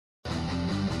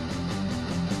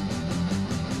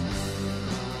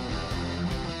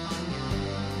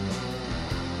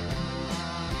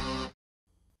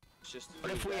just.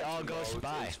 What if we all go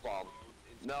spy?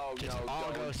 No, just no,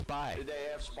 all go spy.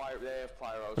 They have spy. They have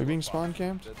pyros. We're being spawn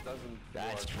camped? That doesn't.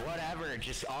 That's work. whatever.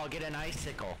 Just all get an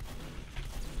icicle.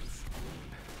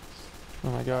 Oh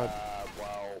my god.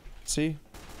 Well. See?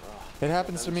 It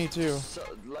happens to me too. So,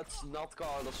 let's not go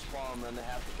out of spawn and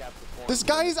have to cap the point. This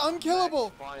guy is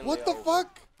unkillable! What the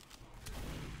fuck?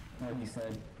 Like you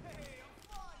said.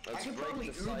 Let's I can break probably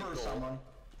the Uber cycle. someone.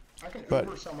 I can But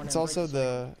Uber someone. it's and also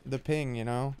break the ping, you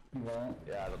know?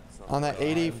 Yeah, that's not On that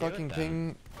 80 do it fucking then.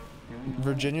 ping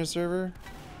Virginia server,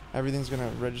 everything's gonna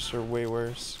register way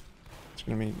worse. It's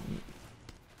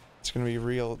gonna be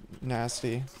real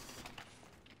nasty.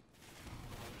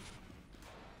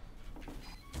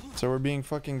 So we're being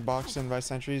fucking boxed in by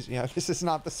sentries. Yeah, this is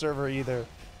not the server either.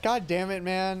 God damn it,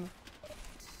 man.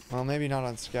 Well, maybe not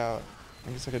on Scout.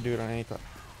 I guess I could do it on any club.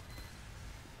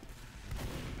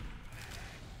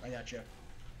 I got you.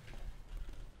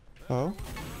 Oh?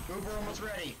 Uber almost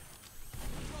ready.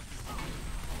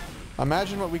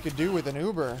 Imagine what we could do with an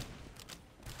Uber.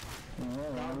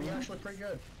 That would be actually pretty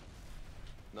good.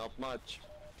 Not much.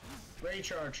 Ready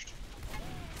charged.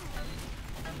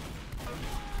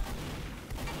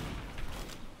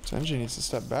 Senji needs to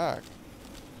step back.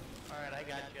 Alright, I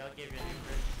got you. I'll give you an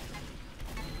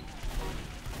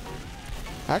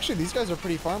Uber. Actually, these guys are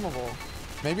pretty farmable.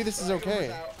 Maybe this is Alright, okay.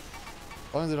 Uber's out.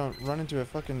 As long as they don't run into a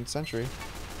fucking sentry.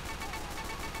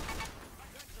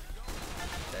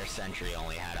 Their sentry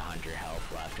only had 100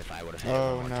 health left. If I would have hit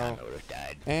Oh, it one more no. time, it would have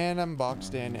died. And I'm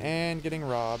boxed in, and getting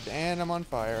robbed, and I'm on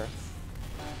fire.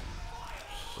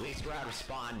 At least we're out of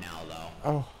spawn now, though.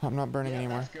 Oh, I'm not burning Yeah,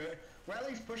 anymore. that's good. We're at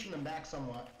least pushing them back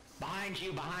somewhat. Behind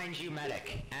you,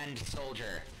 medic and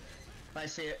soldier. I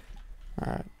see it.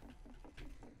 Alright.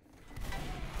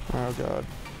 Oh god.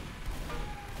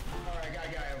 Alright, got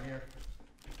a guy over here.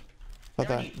 Thought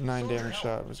Danny, that 9 soldier, damage help.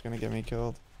 shot was gonna get me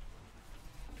killed.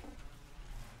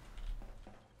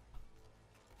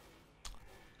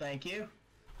 Thank you.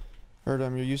 Heard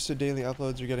you're used to daily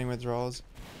uploads, you're getting withdrawals.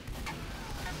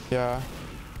 Yeah.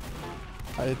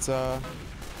 It's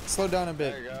slowed down a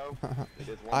bit. There you go. They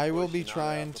did one I will push, be now they're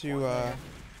trying at the to point.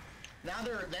 Now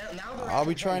they're I'll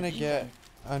be actually trying to beat get them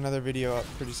another video up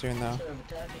pretty soon though. instead of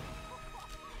attacking.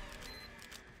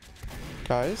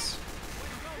 Guys?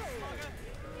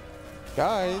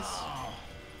 Guys?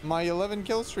 My 11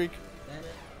 kill streak. Damn it.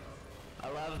 I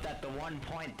love that the one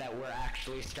point that we're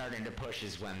actually starting to push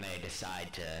is when they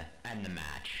decide to end the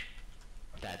match.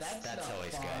 That's not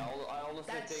always fun. good. I honestly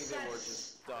That's- think they were that's-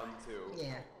 just done too.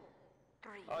 Yeah.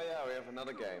 Oh yeah, we have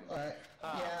another game. Alright.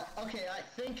 Yeah, okay, I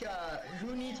think,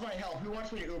 who needs my help? Who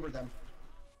wants me to Uber them?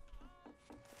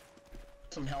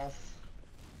 Some health.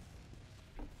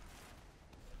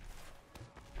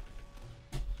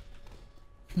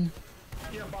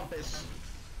 Here, Bumpus.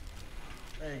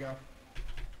 There you go.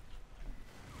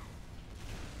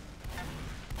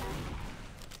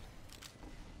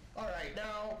 Alright,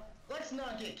 now, let's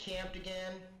not get camped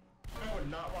again. I would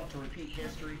not want to repeat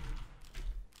history.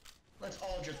 Let's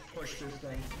all just push this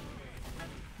thing.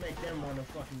 Make them want to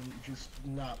fucking just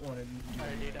not want to do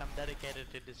Alright, it. dude, I'm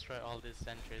dedicated to destroy all these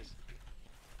sentries.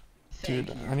 Thank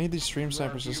Dude, you. I need these stream You are a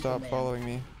snipers to beautiful stop man. following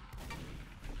me.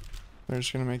 They're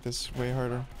just gonna make this way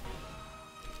harder.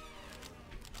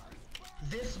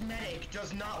 This medic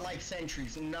does not like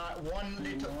sentries, not one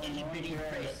little itty bitty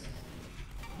bit.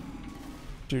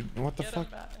 Dude, what the Get him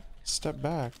fuck? back. Step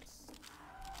back.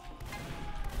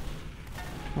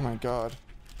 Oh my god.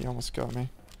 He almost got me.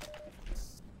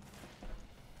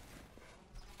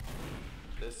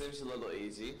 This seems a little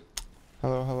easy.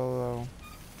 Hello, hello, hello.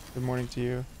 Good morning to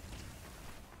you.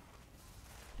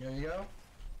 There you go.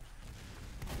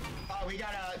 Oh, we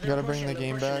gotta. You gotta bring the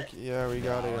game back? Yeah, we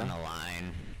got All it. in a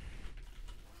line.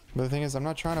 But the thing is, I'm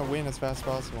not trying to win as fast as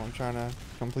possible. I'm trying to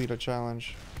complete a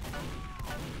challenge.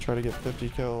 Try to get 50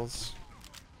 kills.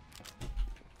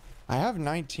 I have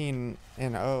 19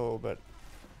 and 0, but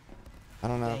I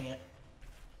don't know. Dang it.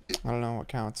 I don't know what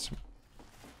counts.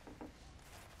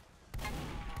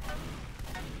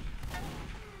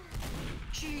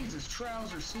 Jesus,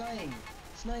 trouser sniping.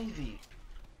 Snivy.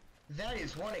 That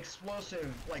is one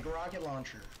explosive, like, rocket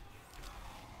launcher.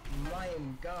 My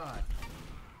god.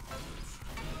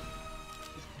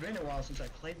 It's been a while since I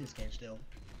played this game still.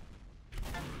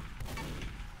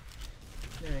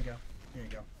 There you go. There you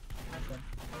go. That's fun.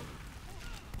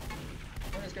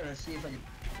 I'm just gonna see if I can...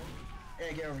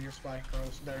 Yeah, get over your spy,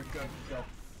 Carlos. There, good. Go.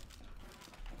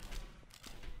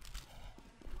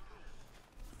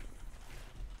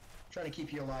 Trying to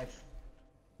keep you alive.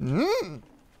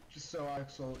 Just so I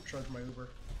also charge my Uber.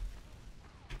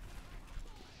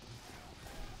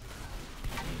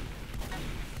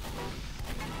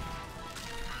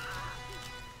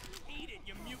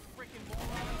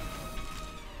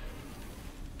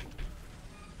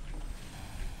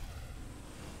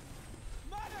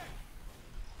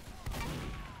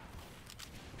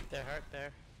 They're hurt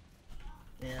there.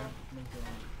 Yeah, me too.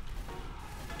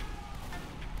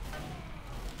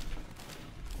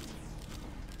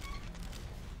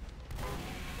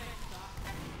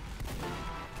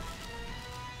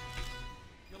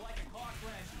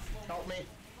 Help me.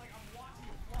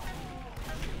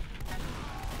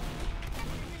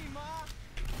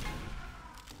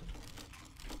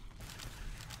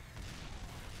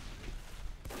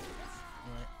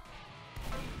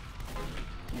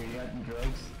 You got any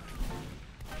drugs?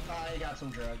 I got some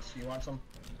drugs. You want some?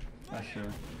 Sure.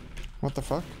 What the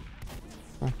fuck?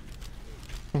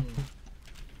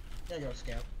 There you go,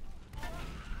 Scout.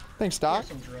 Thanks, Here's Doc.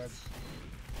 some drugs.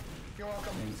 You're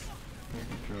welcome. Thanks. Here's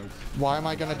the drugs. Why am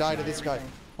I gonna Doc's die to got this guy?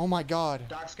 everything. Oh my god.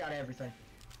 Doc's got everything.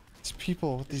 These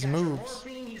people with He's these got your moves.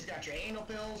 morphine, he's got your anal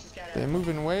pills, he's got They everything. move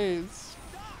in ways.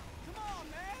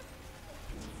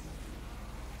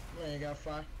 There you go,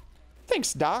 Fly.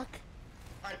 Thanks, Doc.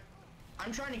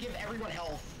 I'm trying to give everyone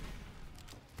health.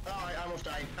 Oh, I almost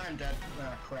died. I'm dead.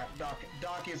 Ah, crap. Doc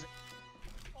is...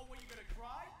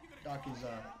 Doc is,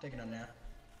 taking a nap.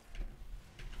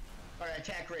 Alright,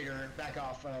 attack Raider, back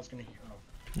off. I was gonna...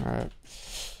 Oh. Alright.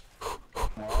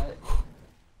 What?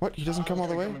 What? He doesn't come all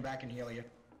the way? Coming back and heal you.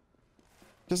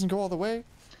 Doesn't go all the way?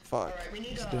 Fuck. Alright, we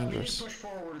need It's to dangerous. push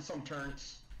forward some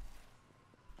turns.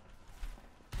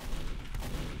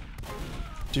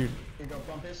 Dude, Here you go,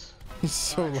 Bumpus. he's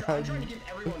so I'm loud. trying to give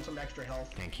everyone some extra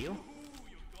health. Thank you.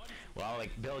 Well, like,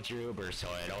 build your Uber, so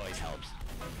it always helps.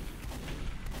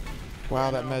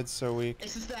 Wow, that med's so weak.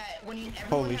 It's just that when everyone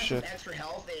Holy has shit. some extra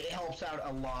health, it helps out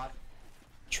a lot.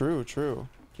 True, true.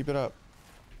 Keep it up.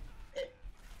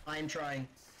 I'm trying.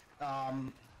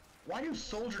 Why do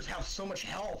soldiers have so much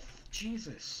health?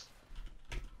 Jesus.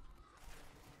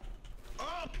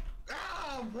 Oh!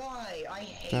 Ah, why? I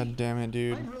hate... God damn it, I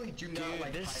dude. really do not Dude,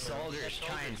 like this pyros. soldier's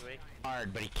trying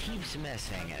hard, but he keeps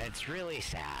missing, and it's really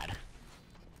sad.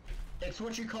 It's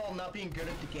what you call not being good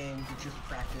at the game, but just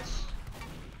practice.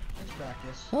 It's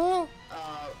practice. Oh!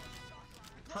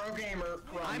 Pro gamer.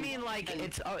 I mean, like,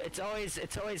 it's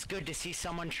always good to see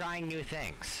someone trying new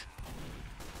things.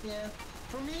 Yeah.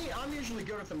 For me, I'm usually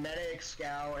good with the medic,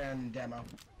 scout, and demo.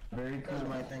 Very Those are cool.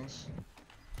 my things.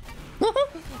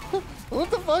 What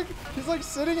the fuck? He's like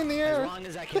sitting in the As air. long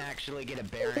as I can actually get a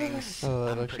bearings, Oh,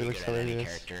 that I'm actually pretty looks good at any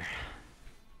hilarious. character.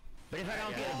 But if I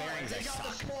don't get a bearings, I They got the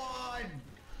suck. squad!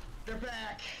 They're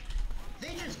back!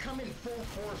 They just come in full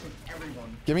force with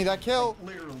everyone. Give me that kill.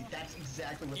 Literally, that's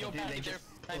exactly what Yo, they do. Patty, They they're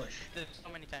just push. there's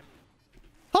so many times.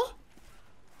 Huh?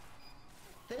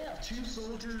 They have 2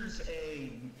 soldiers, a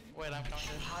Wait, I'm counting.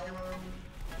 pyro.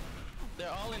 They're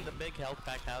all in the big health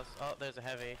pack house. Oh, there's a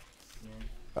heavy.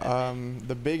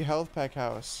 The big health pack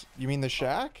house. You mean the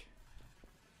shack?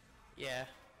 Yeah.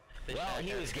 The Well, shack he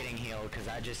has- was getting healed because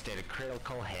I just did a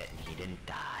critical hit and he didn't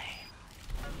die.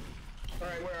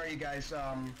 Alright, where are you guys?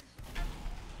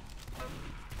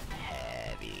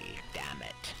 Heavy, damn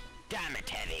it. Damn it,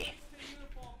 Heavy.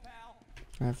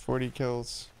 I have 40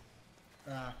 kills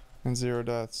Ah, and 0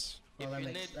 deaths. well, If that you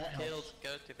makes, need that helps. kills, go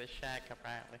to the shack,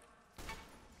 apparently.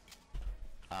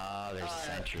 Oh, there's a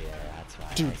sentry there, that's why.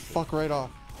 I Dude, see. fuck right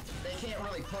off. They can't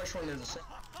really push when there's a...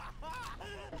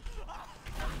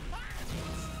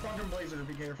 Quantum Blazer,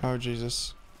 be careful. Oh,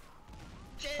 Jesus.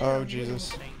 Damn, Oh, you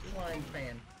Jesus. little Flying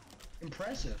fan.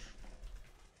 Impressive.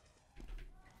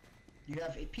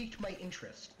 It piqued my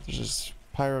interest. There's just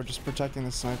Pyro just protecting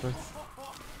the sniper.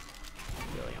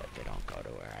 Really hope they don't go to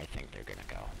where I think they're gonna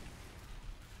go.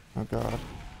 Oh, God.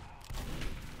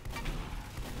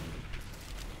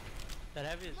 That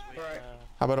heavy is weak. Alright.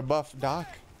 How about a buff, Doc?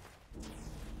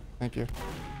 Thank you.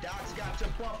 Doc's got to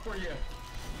buff for you.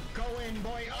 Go in,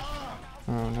 boy. Ah!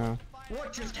 Oh, no.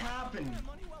 What just happened?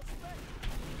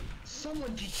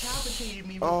 Someone decapitated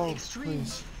me with Oh, extreme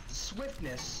please.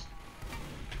 swiftness.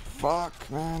 Fuck,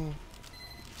 man.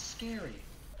 Scary.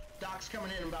 Doc's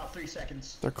coming in about 3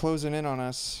 seconds. They're closing in on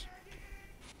us.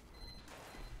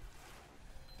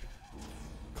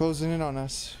 Closing in on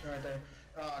us. Alright there.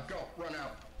 Go. Run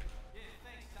out.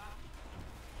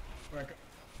 Alright, go.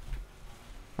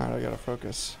 Alright, I gotta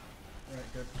focus.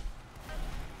 Alright, good.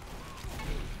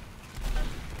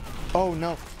 Oh,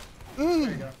 no.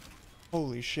 There you go.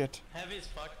 Holy shit. Heavy as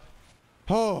fuck.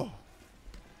 Oh.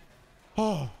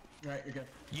 Oh. Alright, you're good.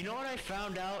 You know what I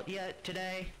found out yet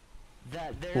today?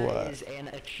 That there What? is an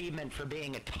achievement for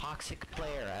being a toxic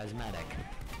player as medic.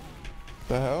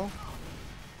 The hell?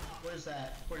 What is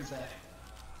that? What is that?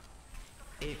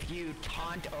 If you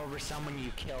taunt over someone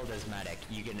you killed as medic,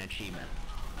 you get an achievement.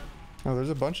 Oh, there's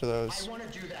a bunch of I those. want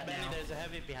to do that Maybe now. there's a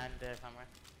heavy behind there somewhere.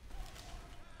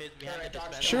 He's behind Alright, the Doc,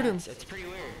 dispenser. Shoot him. It's pretty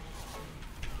weird.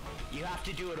 You have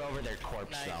to do it over their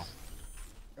corpse, Nice.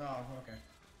 though. Oh, okay.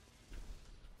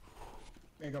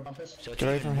 There you go, Bumpus. So it's Get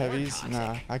away even from more heavies. toxic.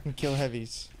 Nah, I can kill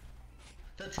heavies.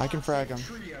 The I can frag toxic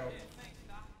 'em. Trio.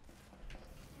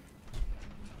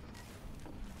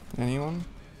 Anyone?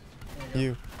 There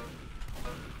You.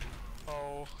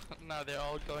 Oh, no, they're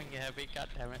all going heavy. God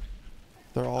damn it.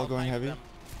 They're all I'll going knife heavy? them.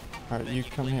 Alright, Then you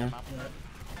come clean here. them up.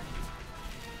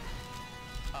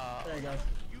 Alright. There you go.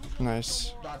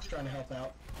 Nice. Doc's trying to help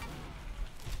out.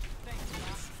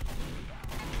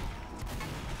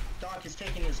 Doc is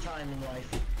taking his time in life.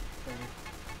 For you.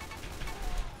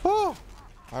 Oh!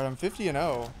 Alright, I'm 50 and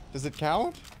 0. Does it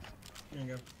count? There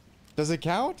you go. Does it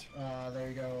count? There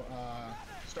you go.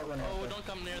 Start running Oh, out don't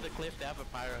come near the cliff. They have a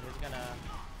pyro. He's gonna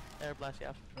air blast you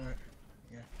off. Alright.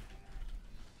 Yeah.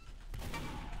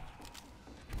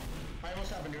 I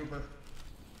almost have an Uber.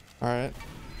 Alright.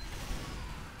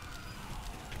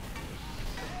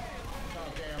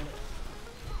 Oh,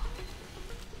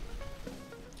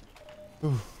 damn.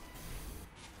 Ooh.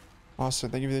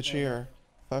 Awesome, thank you for the cheer.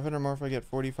 500 more if I get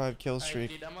 45 kill Alright, streak.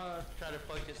 dude, I'm gonna try to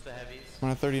focus the heavies. I'm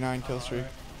on a 39 kill streak.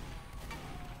 Alright.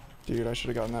 Dude, I should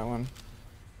have gotten that one.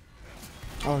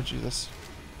 Oh, Jesus.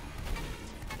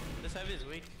 This heavy is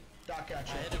weak. Doc got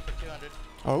I you. hit him for 200.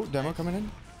 Oh, demo coming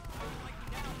in?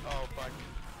 Oh, fuck.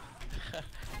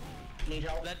 Need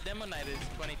help? That demo knight is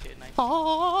 22. Nice.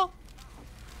 Ah!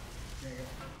 There you go.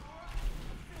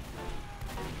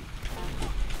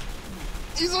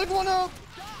 He's like 1-0!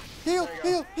 Heal, There you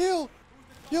heal, go. heal!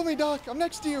 Heal me, Doc, I'm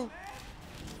next to you!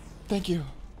 Thank you.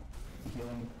 Nice, You're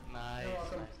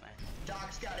welcome. nice.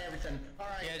 Doc's got everything.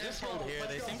 Alright, Yeah, let's just go. hold here.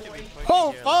 Let's They go, seem to boy. be pushing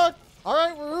Oh, here. fuck!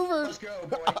 Alright, we're Ubered! Let's go,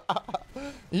 boy.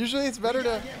 Usually it's better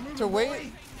gotta to, get moving, to wait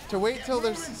boy. to wait Get till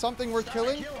there's moving. something worth Stop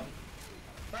killing. it, kill him.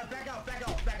 Alright, back up, back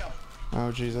up, back up.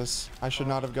 Oh, Jesus. I should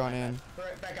not have gone in.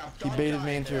 Alright, back up. He Dog baited died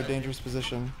me into a there. dangerous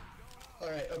position.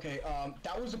 Alright, okay,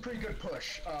 that was a pretty good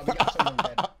push. We got someone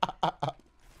dead.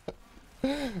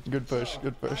 Good push, So,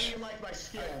 good How push. do you like my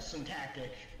skills and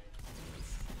tactic?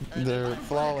 They're Since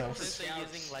flawless. they're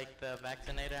using like the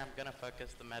vaccinator, I'm gonna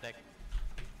focus the medic.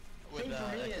 With Thing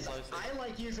for me is, explosive. I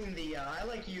like using the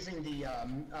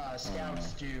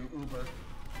scouts to Uber.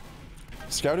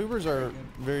 Scout Ubers are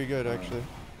very good, actually.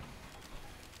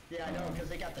 Yeah, I know, because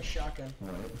they got the shotgun.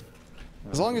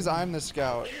 As long as I'm the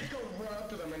scout. They just go run up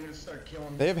to them and just start killing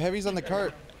them. They have heavies on the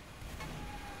cart.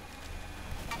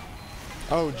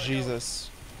 Oh, Jesus.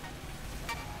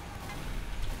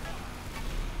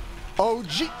 Oh,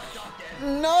 gee.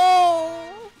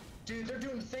 No! Dude, they're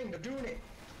doing the thing. They're doing it.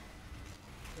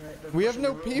 Alright, they're We have pushing no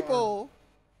real hard. people.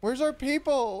 Where's our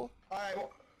people? Alright,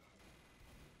 well,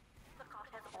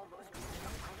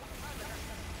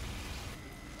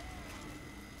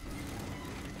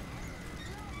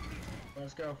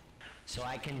 let's go. So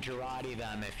I can Girardi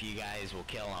them if you guys will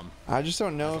kill them. I just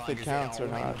don't know if it counts or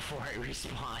not. Before I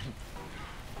respawn.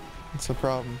 It's a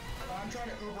problem. I'm trying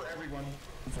to Uber everyone.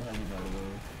 It's a heavy, by the way.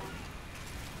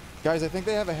 Guys, I think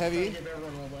they have a Trying to heavy. give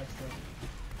everyone a little extra.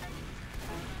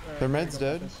 Alright, Their there you med's go,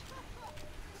 dead. Bumpus.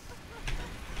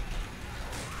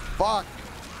 Fuck.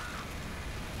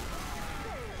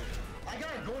 I got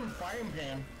a golden frying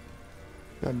pan.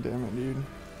 God damn it, dude.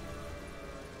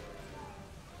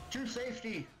 To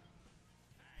safety.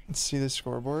 Let's see the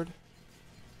scoreboard.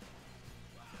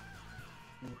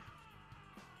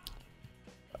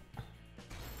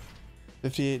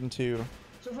 $58-2.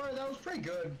 So far, that was pretty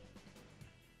good.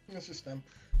 That's just them.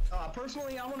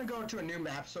 Personally, I want to go to a new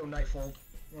map, so Nightfold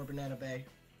or Banana Bay.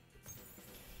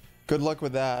 Good luck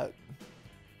with that.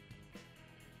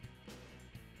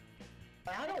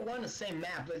 I don't want the same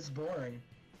map. It's boring.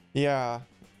 Yeah,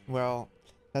 well,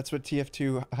 that's what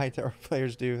TF2 Hightower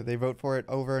players do. They vote for it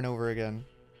over and over again.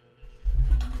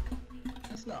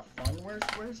 That's not fun.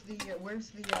 Where's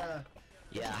the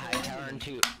Yeah, Hightower and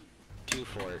two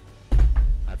fort.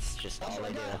 That's just all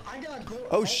I do. I got gold.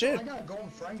 Oh, also, shit. I got a golden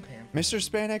frying pan. Mr.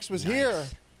 Spanex was Nice. here.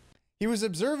 He was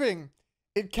observing.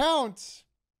 It counts.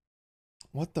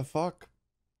 What the fuck?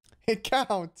 It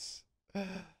counts.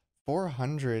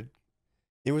 400.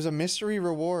 It was a mystery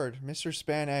reward. Mr.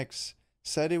 Spanex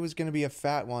said it was going to be a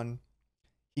fat one.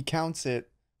 He counts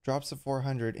it. Drops a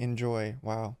 400. Enjoy.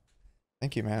 Wow.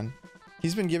 Thank you, man.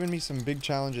 He's been giving me some big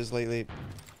challenges lately.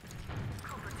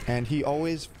 And he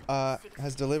always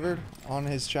has delivered on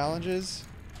his challenges.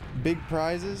 Big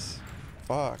prizes.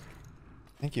 Fuck.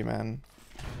 Thank you, man.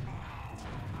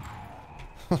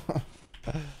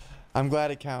 I'm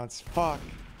glad it counts. Fuck.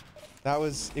 It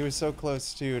was so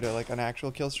close too to like an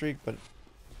actual kill streak, but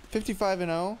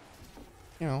 55-0.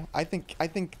 You know, I think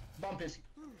Bump is.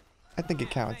 it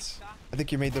counts. I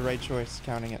think you made the right choice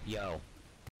counting it. Yo,